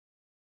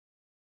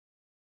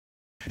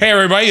Hey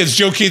everybody, it's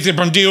Joe Keithley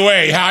from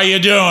D.O.A. How you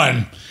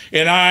doing?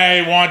 And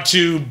I want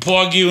to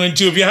plug you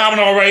into, if you haven't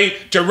already,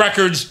 to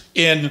Records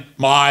in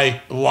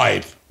My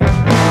Life.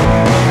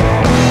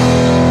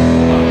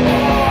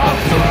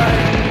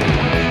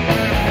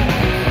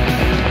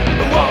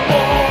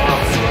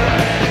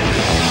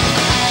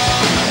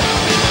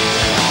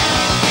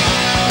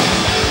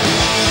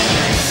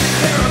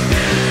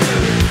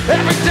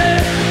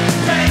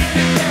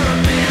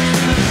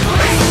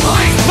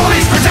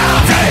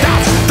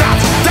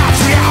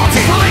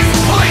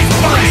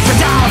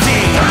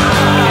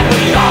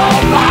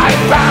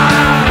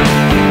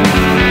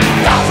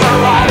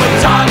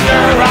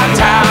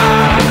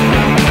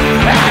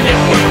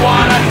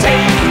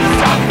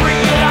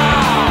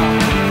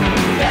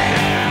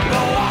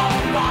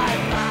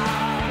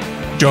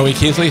 Joey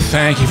Keithley,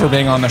 thank you for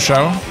being on the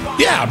show.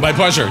 Yeah, my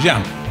pleasure,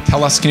 yeah.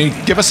 Tell us, can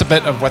you give us a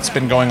bit of what's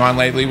been going on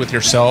lately with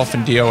yourself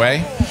and D.O.A.?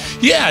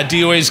 Yeah,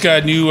 D.O.A.'s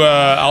got a new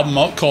album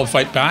out called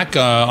Fight Back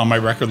on my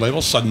record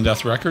label, Sudden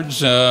Death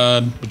Records,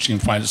 which you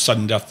can find at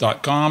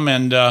suddendeath.com.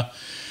 And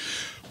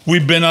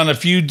we've been on a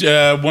few,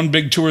 one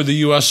big tour of the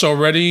U.S.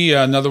 already,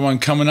 another one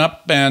coming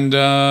up, and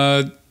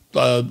yeah,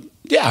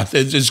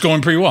 it's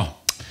going pretty well.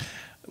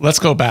 Let's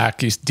go back.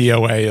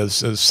 D.O.A.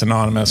 is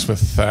synonymous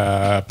with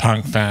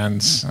punk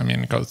fans. I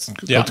mean, it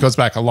goes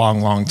back a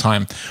long, long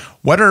time.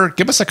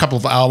 Give us a couple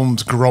of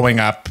albums growing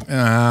up,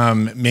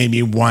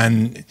 maybe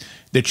one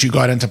that you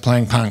got into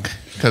playing punk.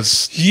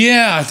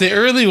 Yeah, the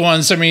early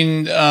ones, I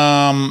mean,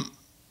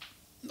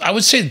 I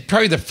would say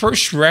probably the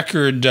first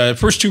record,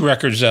 first two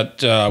records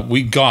that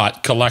we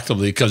got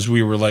collectively, because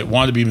we were like,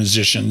 wanted to be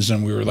musicians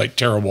and we were like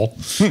terrible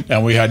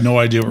and we had no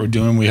idea what we were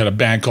doing. We had a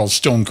band called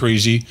Stone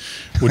Crazy,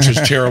 which was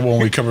terrible.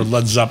 And we covered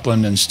Led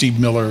Zeppelin and Steve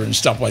Miller and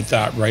stuff like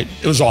that, right?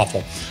 It was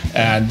awful.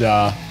 And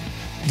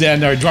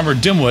then our drummer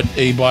Dimwit,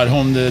 he brought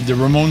home the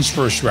Ramones'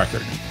 first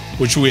record,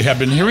 which we had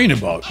been hearing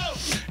about.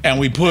 And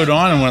we put it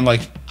on and went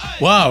like,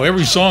 wow,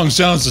 every song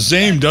sounds the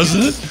same,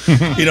 doesn't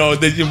it? You know,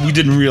 we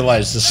didn't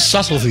realize the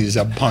subtleties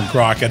of punk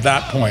rock at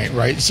that point,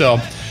 right? So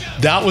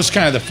that was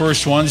kind of the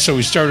first one. So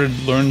we started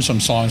learning some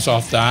songs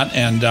off that.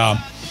 And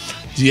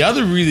the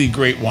other really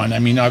great one, I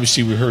mean,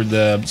 obviously we heard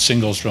the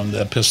singles from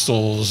the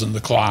Pistols and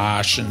the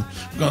Clash and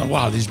going,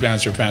 wow, these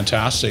bands are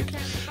fantastic.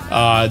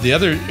 The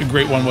other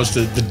great one was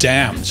the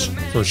Damned's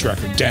first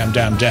record, Damn,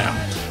 Damn, Damn,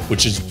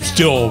 which is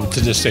still to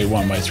this day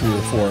one of my 3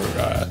 or 4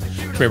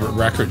 favorite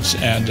records.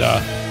 And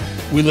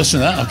we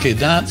listened to that. Okay,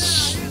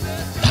 that's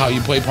how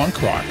you play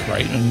punk rock,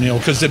 right? And you know,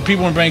 because the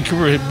people in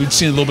Vancouver, we'd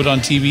seen a little bit on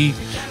TV,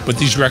 but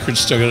these records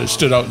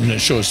stood out and it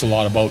showed us a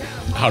lot about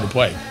how to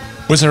play.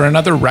 Was there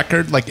another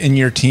record like in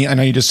your team? I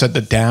know you just said the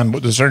Damned,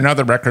 but was there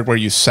another record where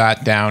you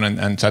sat down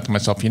and said to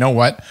myself, you know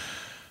what?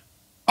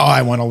 Oh,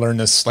 I want to learn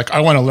this. Like, I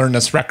want to learn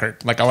this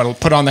record. Like, I want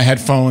to put on the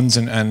headphones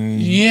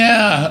and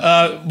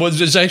yeah. Well,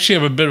 there's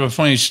actually a bit of a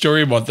funny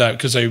story about that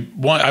because I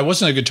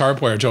wasn't a guitar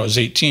player until I was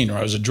 18, or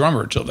I was a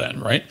drummer till then,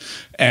 right?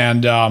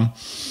 And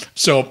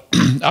so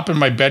up in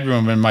my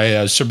bedroom in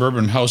my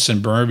suburban house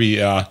in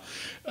Burnaby, I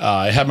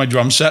had my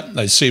drum set.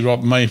 I saved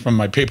up money from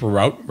my paper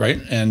route,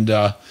 right? And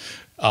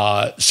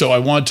so I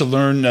wanted to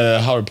learn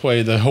how to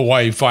play the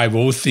Hawaii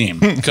 5-0 theme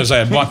because I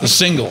had bought the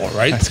single,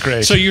 right? That's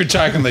great. So you're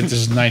talking like this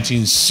is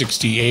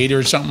 1968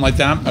 or something like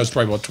that. I was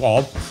probably about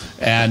 12,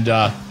 and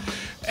I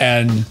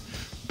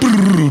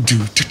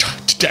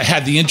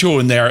had the intro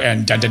in there,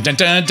 and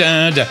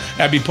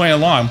I'd be playing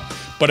along.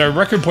 But our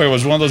record player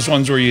was one of those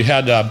ones where you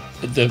had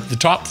the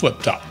top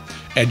flipped up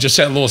and just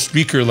had a little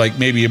speaker like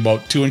maybe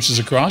about 2 inches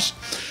across.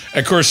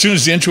 Of course, as soon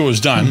as the intro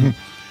was done,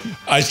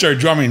 I started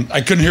drumming.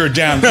 I couldn't hear a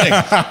damn thing.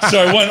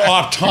 So I went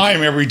off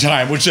time every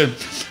time, which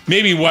is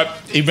maybe what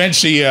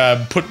eventually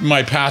put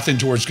my path in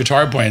towards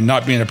guitar playing,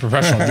 not being a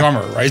professional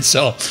drummer, right?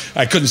 So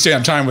I couldn't stay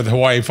on time with the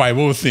Hawaii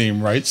 5-0 theme,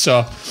 right?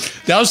 So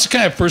that was the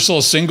kind of first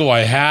little single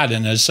I had.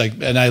 And it's like,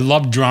 and I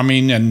loved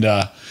drumming, and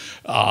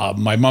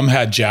my mom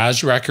had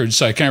jazz records.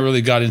 So I kind of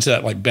really got into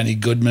that, like Benny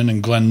Goodman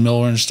and Glenn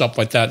Miller and stuff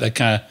like that. That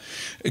kind of,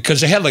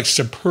 because they had like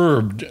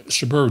superb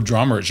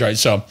drummers, right?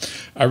 So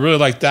I really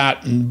liked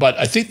that. But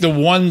I think the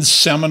one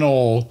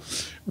seminal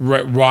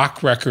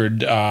rock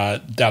record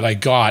that I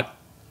got,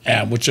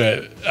 which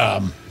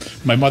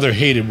my mother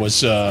hated,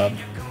 was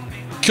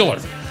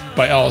Killer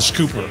by Alice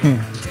Cooper.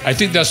 I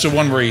think that's the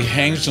one where he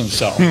hangs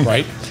himself,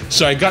 right?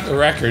 So I got the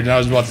record, and I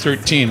was about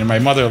 13, and my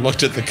mother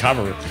looked at the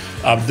cover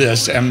of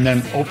this and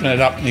then opened it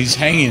up, and he's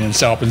hanging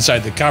himself inside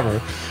the cover.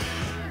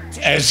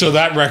 And so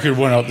that record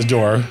went out the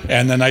door.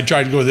 And then I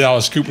tried to go to the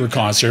Alice Cooper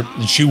concert,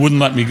 and she wouldn't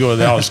let me go to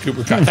the Alice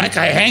Cooper concert. That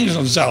guy hangs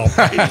himself.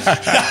 Right?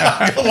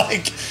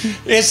 Like,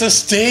 it's a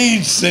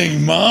stage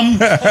thing, Mom.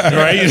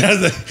 Right? You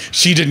know,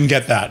 she didn't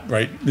get that,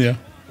 right? Yeah.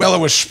 Well, it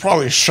was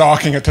probably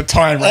shocking at the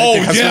time, right? Oh,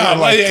 because yeah.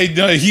 Like,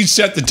 he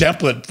set the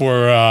template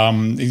for,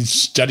 he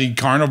studied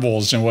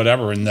carnivals and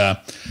whatever. And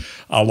a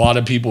lot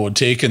of people had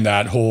taken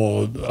that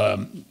whole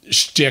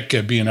shtick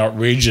of being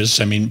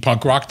outrageous. I mean,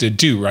 punk rock did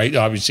too, right?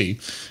 Obviously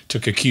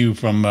took a cue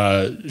from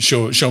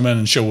showmen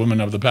and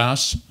showwomen of the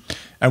past.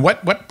 And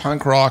what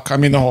punk rock? I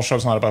mean, the whole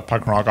show's not about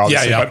punk rock,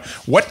 obviously. Yeah. But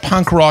what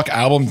punk rock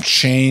album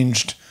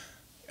changed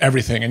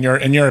everything in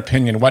your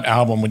opinion? What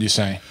album would you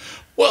say?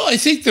 Well, I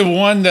think the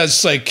one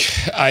that's like,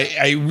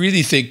 I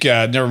really think,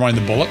 never mind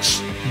the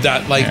Bullocks,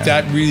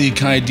 that really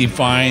kind of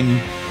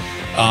defined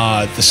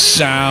the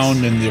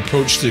sound and the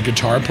approach to the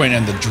guitar playing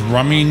and the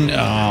drumming.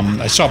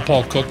 I saw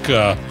Paul Cook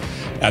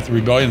at the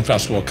Rebellion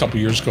Festival a couple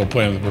years ago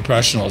playing with the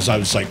Professionals. I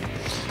was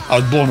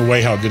blown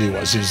away how good he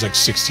was. He was like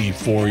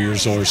 64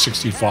 years old or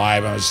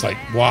 65. I was like,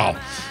 wow.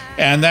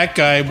 And that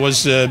guy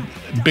was a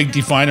big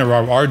definer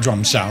of our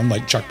drum sound,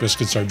 like Chuck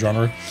Biscuit's our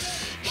drummer.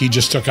 He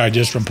just took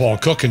ideas from Paul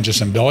Cook and just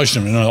embellished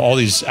them. And all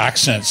these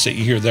accents that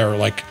you hear there are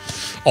like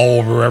all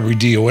over every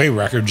D.O.A.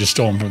 record, just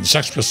stolen from the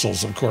Sex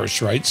Pistols, of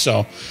course, right?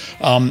 So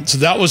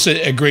that was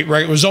a great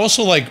record. It was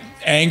also like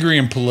angry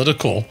and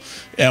political,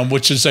 and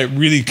which is like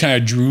really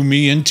kind of drew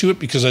me into it,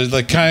 because I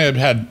like kind of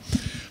had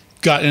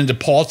gotten into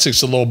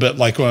politics a little bit,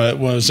 like when I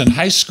was in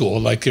high school.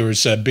 Like there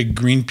was a big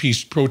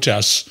Greenpeace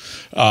protests.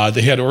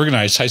 They had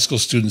organized high school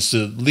students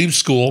to leave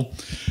school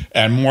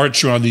and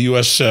march around the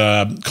U.S.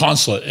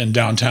 consulate in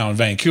downtown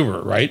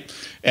Vancouver, right?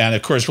 And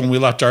of course, when we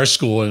left our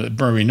school at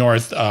Burnaby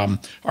North,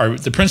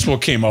 the principal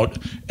came out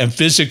and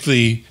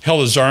physically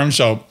held his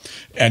arms out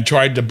and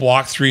tried to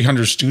block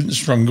 300 students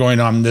from going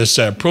on this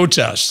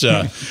protest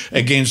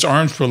against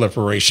arms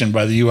proliferation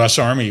by the U.S.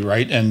 Army,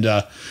 right? And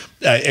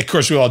of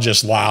course, we all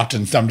just laughed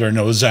and thumbed our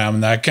nose at him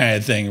and that kind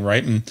of thing,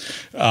 right? And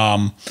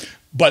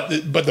but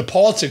the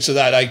politics of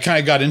that, I kind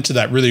of got into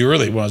that really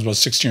early when I was about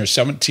 16 or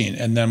 17.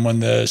 And then when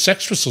the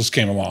Sex Pistols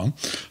came along,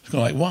 I was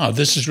like, wow,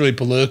 this is really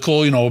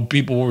political. You know,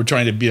 people were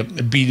trying to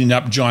beating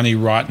up Johnny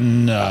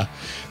Rotten.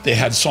 They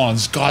had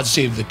songs, God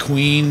Save the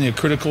Queen. They're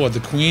critical of the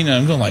Queen. And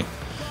I'm going like,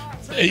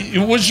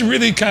 it was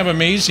really kind of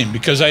amazing,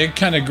 because I had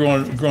kind of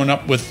grown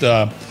up with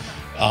late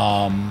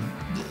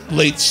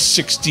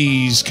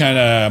 60s kind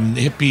of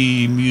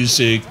hippie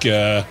music,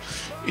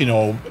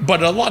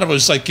 but a lot of it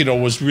was like,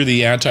 was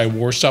really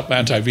anti-war stuff,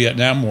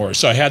 anti-Vietnam War.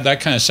 So I had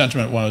that kind of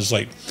sentiment when I was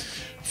like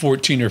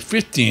 14 or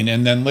 15.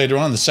 And then later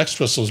on, the Sex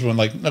Pistols were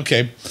like,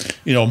 okay,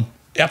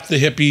 F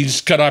the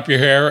hippies, cut off your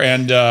hair,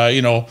 and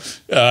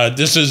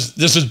this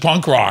is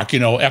punk rock,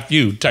 F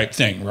you type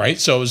thing, right?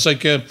 So it was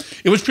like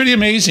it was pretty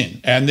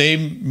amazing, and they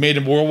made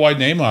a worldwide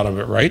name out of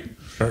it, right?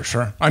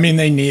 Sure. I mean,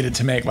 they needed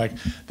to make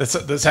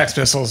the Sex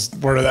Pistols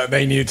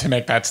they needed to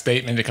make that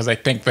statement, because I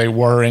think they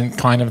were in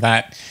kind of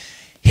that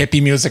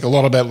hippie music a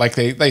little bit. Like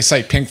they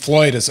cite Pink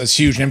Floyd as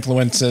huge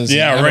influences,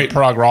 right,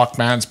 prog rock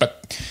bands,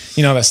 but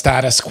the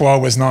status quo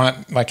was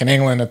not like in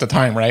England at the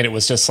time, right? It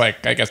was just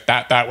like, I guess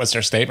that was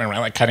their statement, right?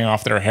 Like cutting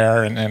off their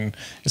hair, and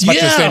as much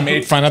as they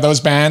made fun of those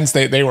bands,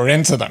 they were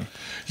into them.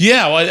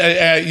 Yeah,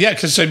 well,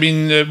 because I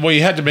mean,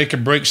 you had to make a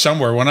break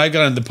somewhere. When I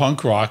got into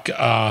punk rock,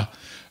 because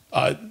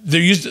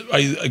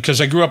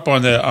I grew up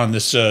on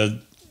this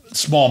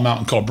small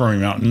mountain called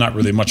Burnaby Mountain, not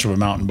really much of a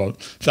mountain, about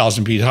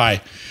 1,000 feet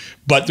high.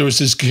 But there was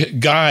this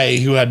guy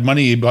who had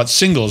money, he bought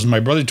singles. And my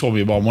brother told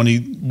me about when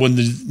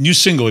the new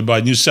single, he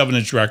bought a new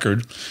 7-inch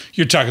record.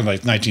 You're talking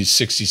like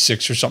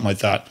 1966 or something like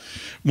that.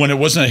 When it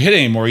wasn't a hit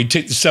anymore, he'd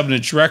take the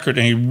 7-inch record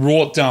and he'd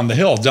roll it down the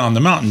hill, down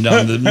the mountain,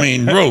 down the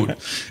main road.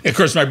 And of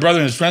course, my brother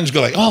and his friends go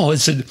like, oh,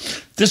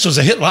 this was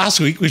a hit last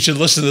week. We should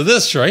listen to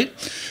this, right?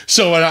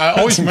 So I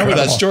always remember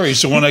that story.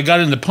 So when I got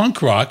into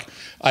punk rock,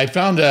 I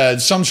found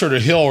some sort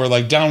of hill or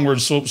like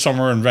downward slope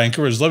somewhere in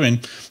Vancouver I was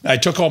living. I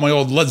took all my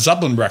old Led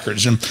Zeppelin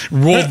records and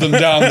rolled them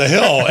down the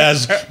hill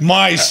as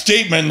my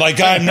statement, like,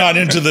 I'm not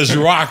into this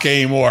rock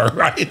anymore,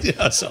 right?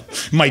 Yeah, so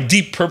my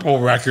Deep Purple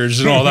records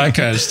and all that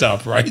kind of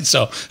stuff, right?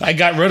 So I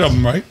got rid of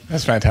them, right?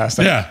 That's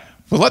fantastic. Yeah.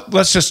 Well,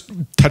 let's just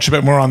touch a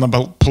bit more on the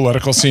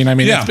political scene. I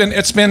mean,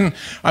 it's been.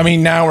 I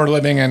mean, now we're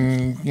living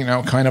in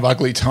kind of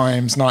ugly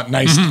times, not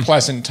nice,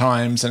 pleasant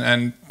times,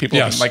 and people,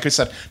 like I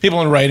said, people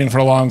have been writing for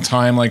a long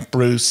time, like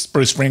Bruce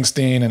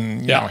Springsteen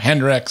and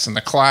Hendrix and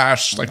the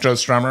Clash, like Joe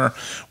Strummer.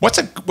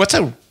 What's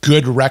a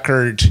good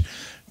record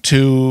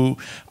to?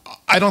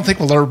 I don't think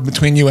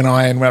between you and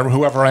I and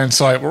whoever I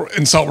insult, we're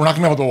not going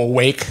to be able to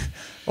awake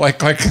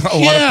like a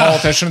lot of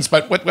politicians.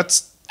 But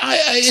what's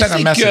I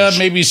think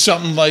maybe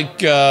something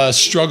like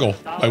Struggle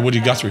by Woody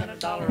Guthrie.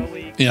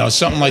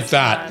 Something like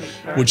that,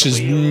 which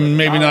is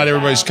maybe not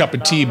everybody's cup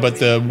of tea, but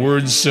the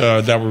words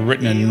that were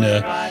written in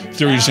the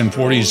 30s and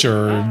 40s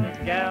are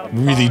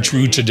really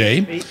true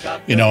today.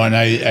 And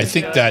I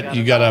think that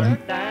you got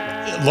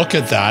to look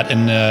at that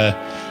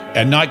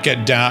and not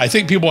get down. I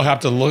think people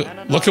have to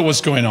look at what's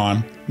going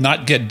on,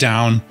 not get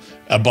down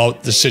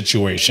about the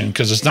situation,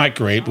 because it's not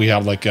great. We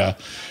have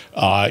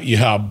you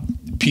have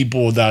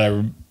people that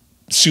are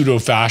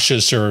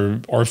pseudo-fascists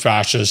or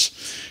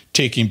fascists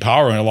taking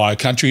power in a lot of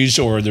countries,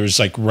 or there's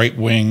like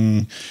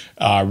right-wing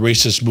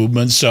racist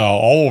movements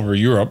all over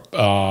Europe,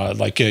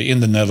 like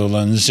in the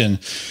Netherlands, and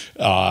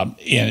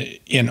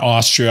in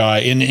Austria,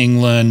 in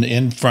England,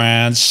 in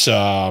France.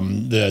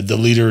 The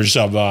leaders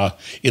of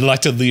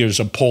elected leaders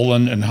of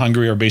Poland and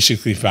Hungary are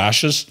basically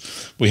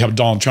fascists. We have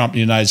Donald Trump in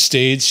the United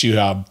States.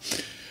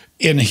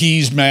 And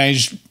he's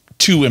managed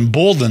to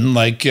embolden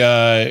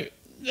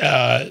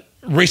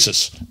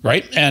racist,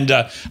 right? And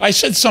I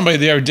said to somebody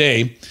the other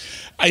day,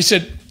 I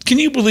said, can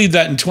you believe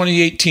that in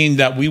 2018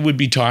 that we would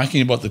be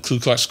talking about the Ku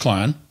Klux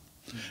Klan?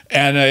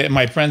 And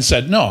my friend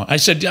said, no. I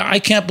said, yeah, I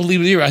can't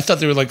believe it either. I thought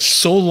they were like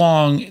so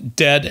long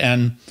dead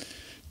and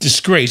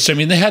disgraced. I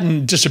mean, they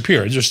hadn't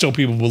disappeared. There's still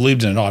people who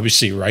believed in it,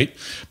 obviously, right?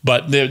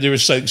 But they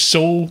was like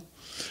so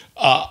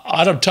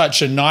out of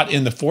touch and not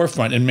in the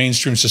forefront in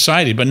mainstream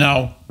society. But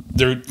now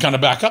they're kind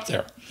of back up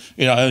there.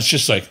 You know, and it's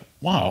just like,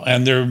 wow.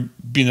 And they're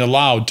being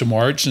allowed to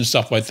march and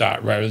stuff like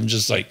that, rather than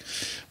just like,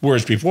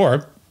 whereas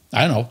before,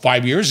 I don't know,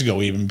 5 years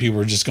ago even, people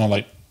were just going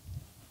like,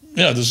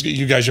 yeah,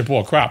 you guys are full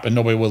of crap, and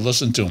nobody would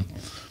listen to them.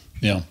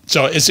 You know,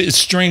 so it's a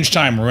strange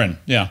time we're in.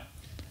 Yeah.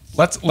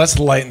 Let's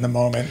lighten the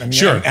moment and,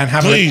 sure. and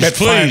have please, a bit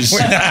please.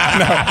 fun.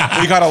 No,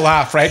 we got to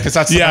laugh, right? Because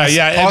that's the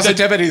best.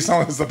 Positivity is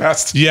always the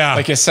best. Yeah.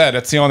 Like you said,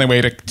 it's the only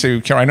way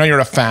to care. I know you're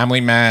a family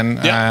man,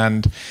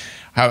 and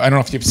I don't know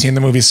if you've seen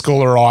the movie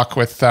School of Rock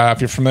with, if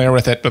you're familiar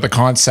with it, with the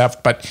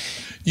concept, but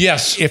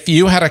yes, if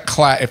you had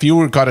if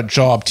you got a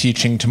job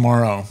teaching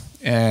tomorrow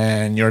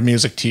and you're a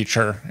music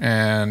teacher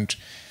and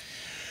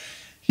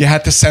you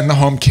had to send the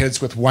home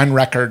kids with one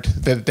record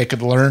that they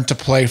could learn to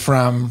play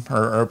from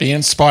or be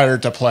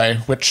inspired to play,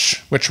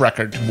 which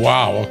record?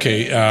 Wow.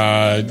 Okay.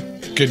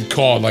 Good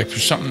call. Like for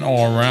something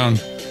all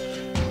around.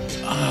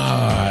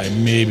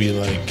 Maybe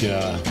like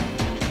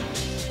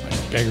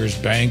Beggar's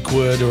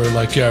Banquet or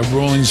like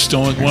Rolling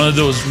Stone. One of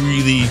those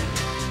really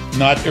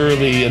not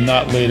early and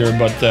not later,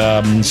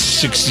 but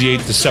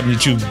 68 to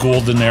 72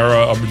 golden era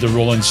of the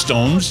Rolling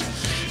Stones,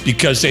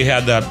 because they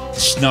had that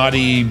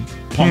snotty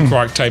punk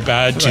rock type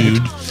attitude.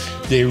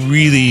 Right. They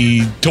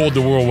really told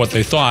the world what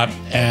they thought,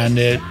 and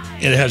it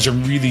has a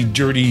really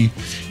dirty,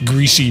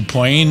 greasy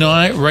playing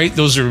on it, right?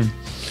 Those are,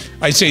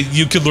 I'd say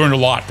you could learn a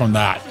lot from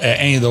that,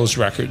 any of those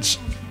records.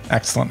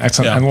 Excellent.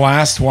 Yeah. And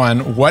last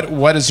one,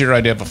 what is your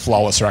idea of a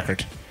flawless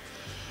record?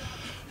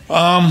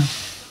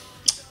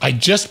 I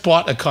just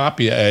bought a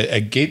copy, a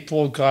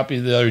gatefold copy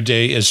the other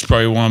day. It's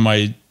probably one of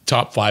my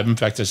top 5. In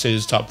fact, I say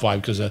it's top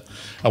 5 because I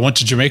went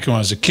to Jamaica when I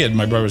was a kid.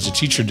 My brother was a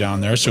teacher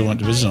down there, so we went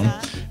to visit him.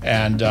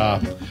 And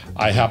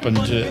I happened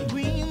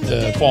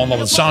to fall in love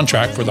with the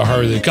soundtrack for The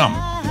Harder They Come.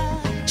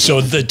 So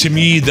to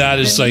me, that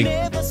is like,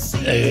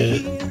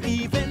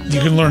 you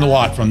can learn a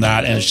lot from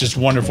that, and it's just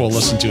wonderful to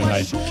listen to. And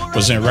I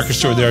was in a record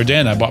store the other day,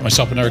 and I bought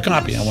myself another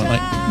copy. I went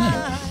like,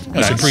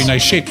 that's a pretty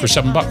nice shape for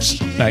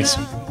 $7. Nice.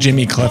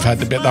 Jimmy Cliff had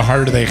the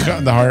harder they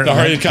come. The harder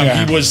they come.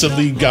 Yeah. He was the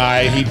lead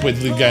guy. He played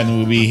the lead guy in the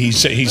movie. He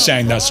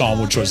sang that song,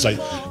 which was like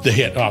the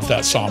hit off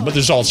that song. But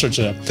there's all sorts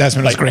of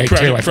Desmond was great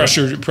too.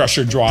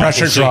 Pressure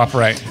drop.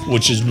 Right.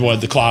 Which is one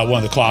of the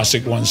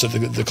classic ones that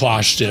the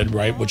Clash did.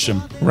 Right.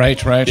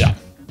 Right. Yeah.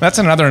 That's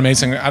another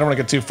amazing. I don't want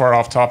to get too far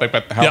off topic,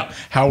 but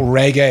how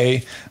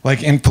reggae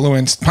like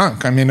influenced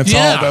punk. I mean, it's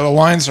all the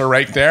lines are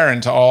right there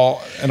into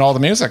all the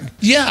music.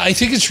 Yeah, I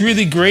think it's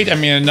really great. I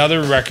mean,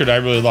 another record I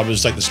really love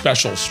is like the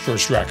Specials'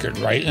 first record,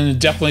 right? And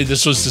definitely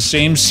this was the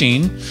same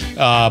scene,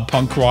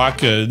 punk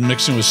rock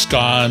mixing with ska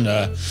and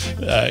and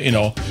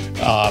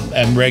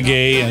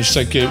reggae, and it's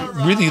like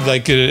really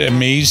like an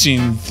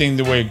amazing thing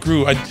the way it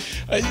grew.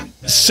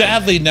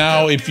 Sadly,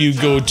 now if you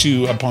go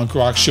to a punk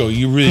rock show,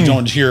 you really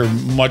don't hear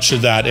much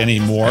of that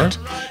anymore. Right.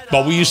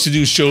 But we used to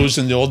do shows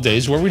in the old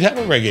days where we'd have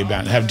a reggae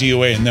band, have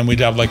D.O.A, and then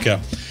we'd have like an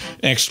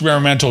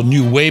experimental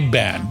new wave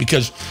band.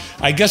 Because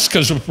I guess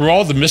for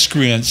all the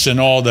miscreants and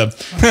all the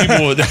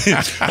people,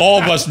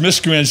 all of us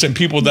miscreants and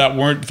people that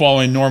weren't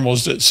following normal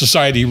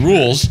society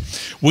rules,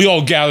 we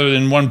all gathered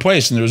in one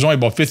place, and there was only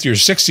about 50 or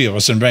 60 of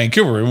us in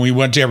Vancouver, and we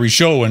went to every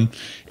show, and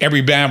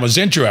every band was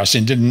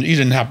interesting. You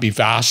didn't have to be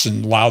fast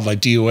and loud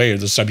like D.O.A or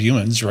the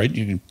Subhumans, right?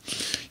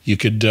 You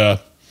could do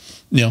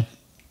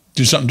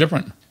something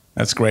different.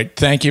 That's great.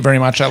 Thank you very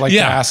much. I'd like to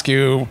ask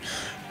you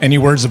any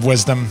words of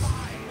wisdom.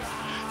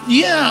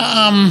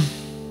 Yeah.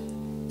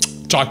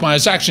 Talk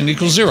minus action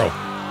equals 0.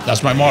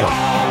 That's my motto.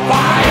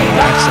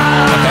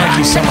 Excellent. Thank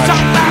you so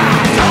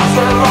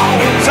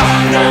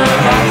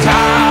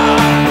much.